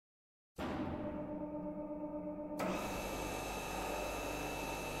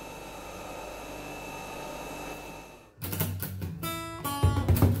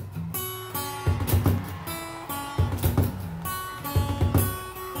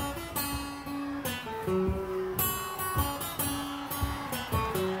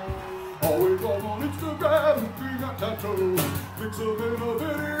Always on Instagram, looking at tattoos. Fix them in a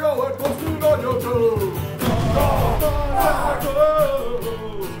video and post it on YouTube.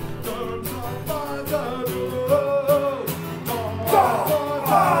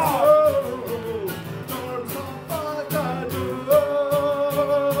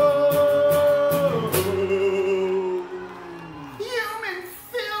 Human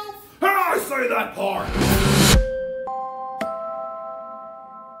filth! I say that part!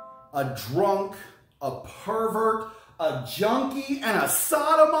 A drunk, a pervert, a junkie, and a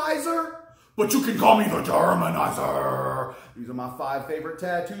sodomizer? But you can call me the Germanizer. These are my 5 favorite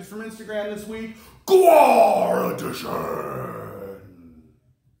tattoos from Instagram this week. GWAR edition.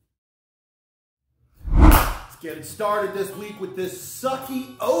 Let's get it started this week with this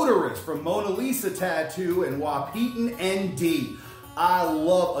sucky odorous from Mona Lisa tattoo and Wapitan ND. I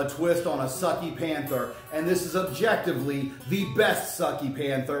love a twist on a sucky panther, and this is objectively the best sucky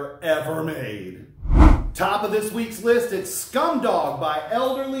panther ever made. Top of this week's list, it's Scumdog by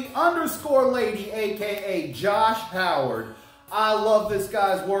elderly_lady, aka Josh Howard. I love this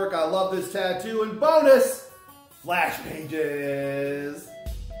guy's work, I love this tattoo, and bonus, flash pages.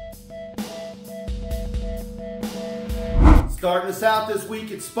 Starting us out this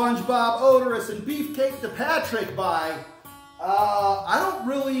week, it's SpongeBob Odorous and Beefcake DePatrick by, I don't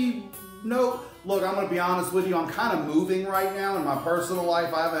really know. Look, I'm going to be honest with you, I'm kind of moving right now in my personal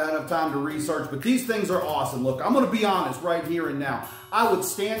life. I haven't had enough time to research, but these things are awesome. Look, I'm going to be honest right here and now. I would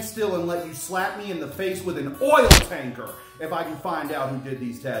stand still and let you slap me in the face with an oil tanker if I can find out who did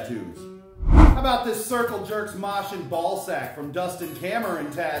these tattoos. How about this Circle Jerks Mosh and Ballsack from Dustin Cameron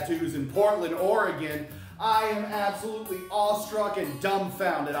Tattoos in Portland, Oregon? I am absolutely awestruck and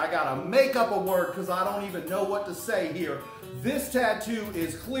dumbfounded. I gotta make up a word because I don't even know what to say here. This tattoo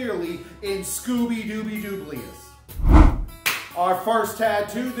is clearly in Scooby-Dooby-Dooblius. Our first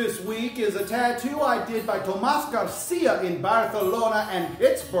tattoo this week is a tattoo I did by Tomas Garcia in Barcelona and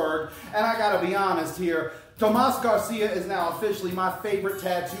Pittsburgh. And I gotta be honest here, Tomas Garcia is now officially my favorite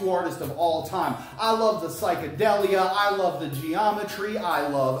tattoo artist of all time. I love the psychedelia, I love the geometry, I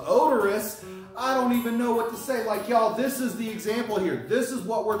love odorous. I don't even know what to say. Like, y'all, this is the example here. This is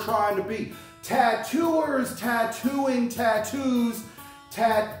what we're trying to be. Tattooers tattooing tattoos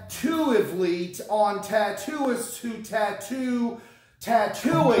tattooively on tattooists who tattoo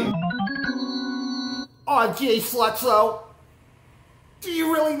tattooing. Oh, gee, Slutso. Do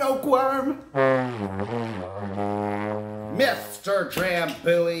you really know Germ? Mr.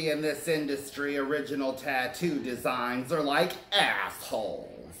 Drambuie in this industry, original tattoo designs are like assholes.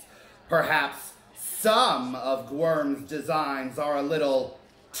 Perhaps some of Germ's designs are a little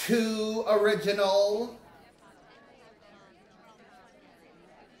too original.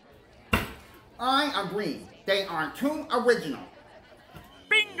 I agree. They are too original.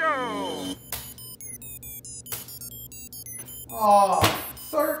 Bingo! Oh,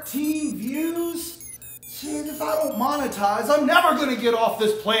 13 views? Shit, if I don't monetize, I'm never gonna get off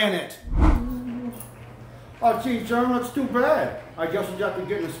this planet. Oh, geez, Germ, that's too bad. I guess we got to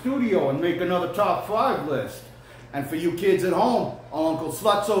get in the studio and make another top 5 list. And for you kids at home, Uncle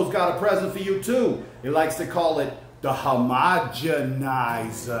Slutso's got a present for you too. He likes to call it the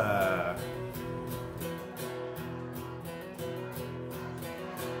homogenizer.